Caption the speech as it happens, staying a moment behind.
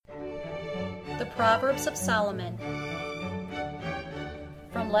The Proverbs of Solomon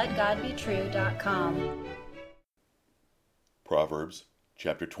from LetGodBetrue.com. Proverbs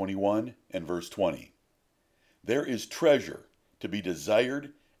chapter 21 and verse 20. There is treasure to be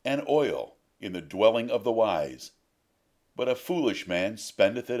desired and oil in the dwelling of the wise, but a foolish man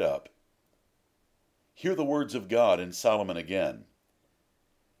spendeth it up. Hear the words of God in Solomon again.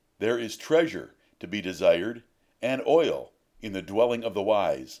 There is treasure to be desired and oil in the dwelling of the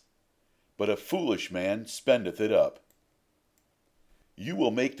wise, but a foolish man spendeth it up. You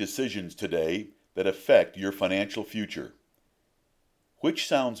will make decisions today that affect your financial future. Which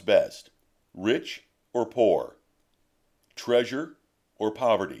sounds best, rich or poor? Treasure or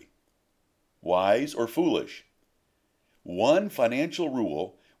poverty? Wise or foolish? One financial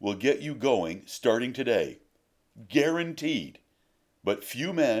rule will get you going starting today. Guaranteed. But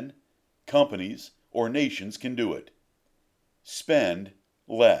few men, companies, or nations can do it. Spend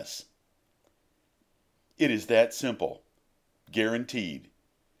less. It is that simple. Guaranteed.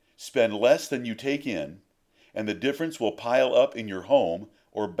 Spend less than you take in, and the difference will pile up in your home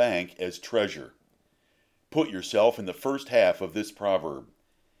or bank as treasure. Put yourself in the first half of this proverb.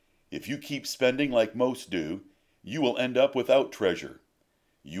 If you keep spending like most do, you will end up without treasure.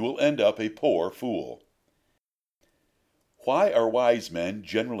 You will end up a poor fool. Why are wise men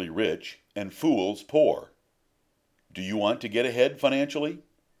generally rich and fools poor? Do you want to get ahead financially?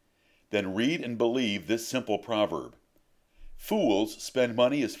 Then read and believe this simple proverb. Fools spend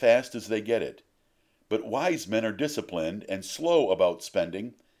money as fast as they get it, but wise men are disciplined and slow about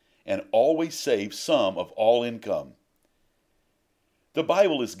spending and always save some of all income. The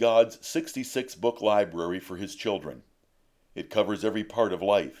Bible is God's 66-book library for His children. It covers every part of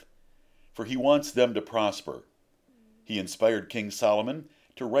life, for He wants them to prosper. He inspired King Solomon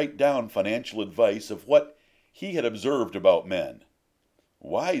to write down financial advice of what he had observed about men.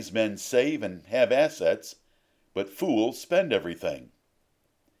 Wise men save and have assets, but fools spend everything.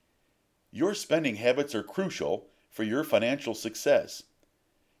 Your spending habits are crucial for your financial success.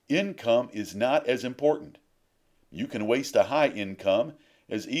 Income is not as important. You can waste a high income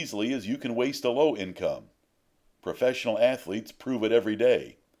as easily as you can waste a low income. Professional athletes prove it every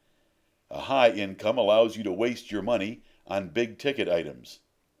day. A high income allows you to waste your money on big ticket items.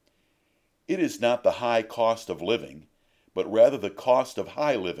 It is not the high cost of living, but rather the cost of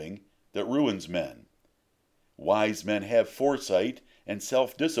high living that ruins men. Wise men have foresight and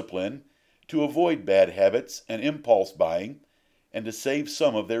self-discipline to avoid bad habits and impulse buying and to save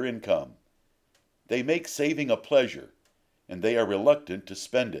some of their income. They make saving a pleasure, and they are reluctant to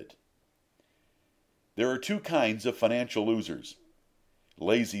spend it. There are two kinds of financial losers: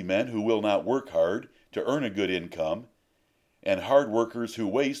 lazy men who will not work hard to earn a good income, and hard workers who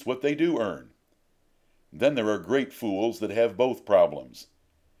waste what they do earn. Then there are great fools that have both problems.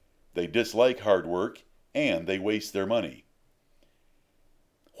 They dislike hard work and they waste their money.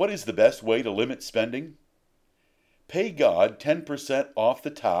 What is the best way to limit spending? Pay God 10% off the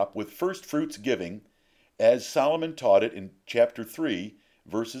top with first fruits giving, as Solomon taught it in chapter 3,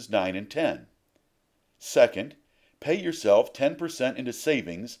 verses 9 and 10. Second, pay yourself 10% into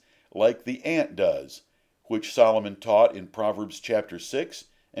savings like the ant does, which Solomon taught in Proverbs chapter 6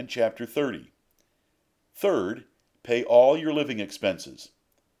 and chapter 30. Third, pay all your living expenses.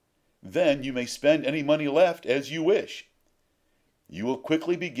 Then you may spend any money left as you wish. You will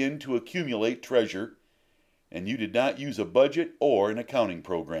quickly begin to accumulate treasure, and you did not use a budget or an accounting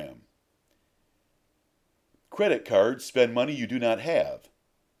program. Credit cards spend money you do not have,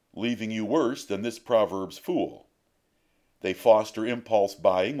 leaving you worse than this Proverbs fool. They foster impulse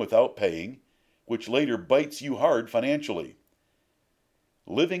buying without paying, which later bites you hard financially.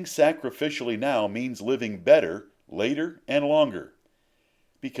 Living sacrificially now means living better later and longer,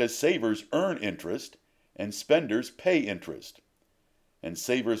 because savers earn interest and spenders pay interest, and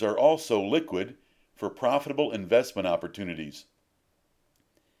savers are also liquid for profitable investment opportunities.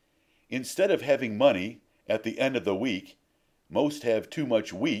 Instead of having money at the end of the week, most have too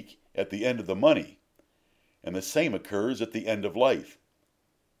much week at the end of the money, and the same occurs at the end of life.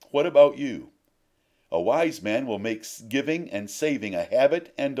 What about you? A wise man will make giving and saving a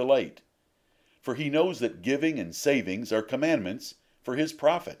habit and delight, for he knows that giving and savings are commandments for his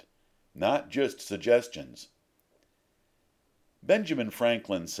profit, not just suggestions. Benjamin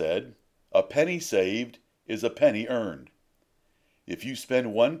Franklin said, "A penny saved is a penny earned." If you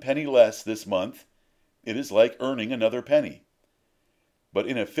spend 1 penny less this month, it is like earning another penny. But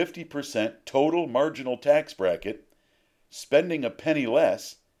in a 50% total marginal tax bracket, spending a penny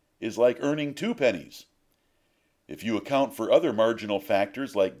less is like earning 2 pennies. If you account for other marginal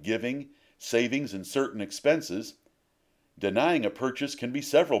factors like giving, savings, and certain expenses, denying a purchase can be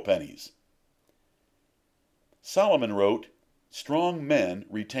several pennies. Solomon wrote, "Strong men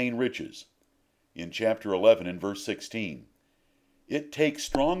retain riches," in chapter 11 and verse 16. It takes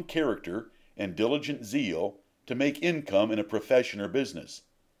strong character and diligent zeal to make income in a profession or business.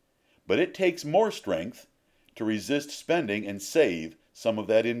 But it takes more strength to resist spending and save some of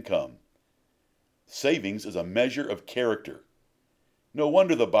that income. Savings is a measure of character. No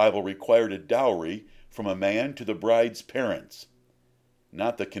wonder the Bible required a dowry from a man to the bride's parents,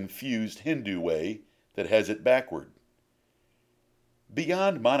 not the confused Hindu way that has it backward.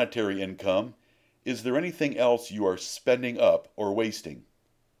 Beyond monetary income, is there anything else you are spending up or wasting?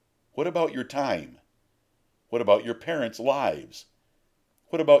 What about your time? What about your parents' lives?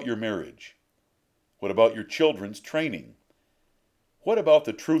 What about your marriage? What about your children's training? What about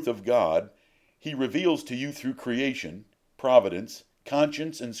the truth of God He reveals to you through creation, providence,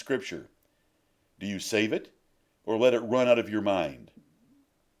 conscience, and Scripture? Do you save it, or let it run out of your mind?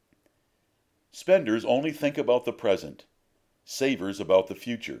 Spenders only think about the present, savers about the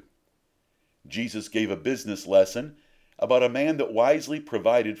future. Jesus gave a business lesson about a man that wisely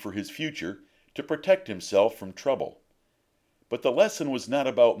provided for his future to protect himself from trouble. But the lesson was not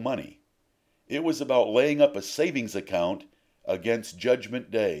about money. It was about laying up a savings account against Judgment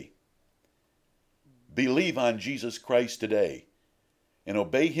Day. Believe on Jesus Christ today and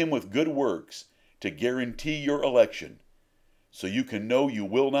obey Him with good works to guarantee your election, so you can know you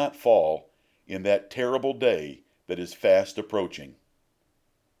will not fall in that terrible day that is fast approaching.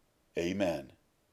 Amen.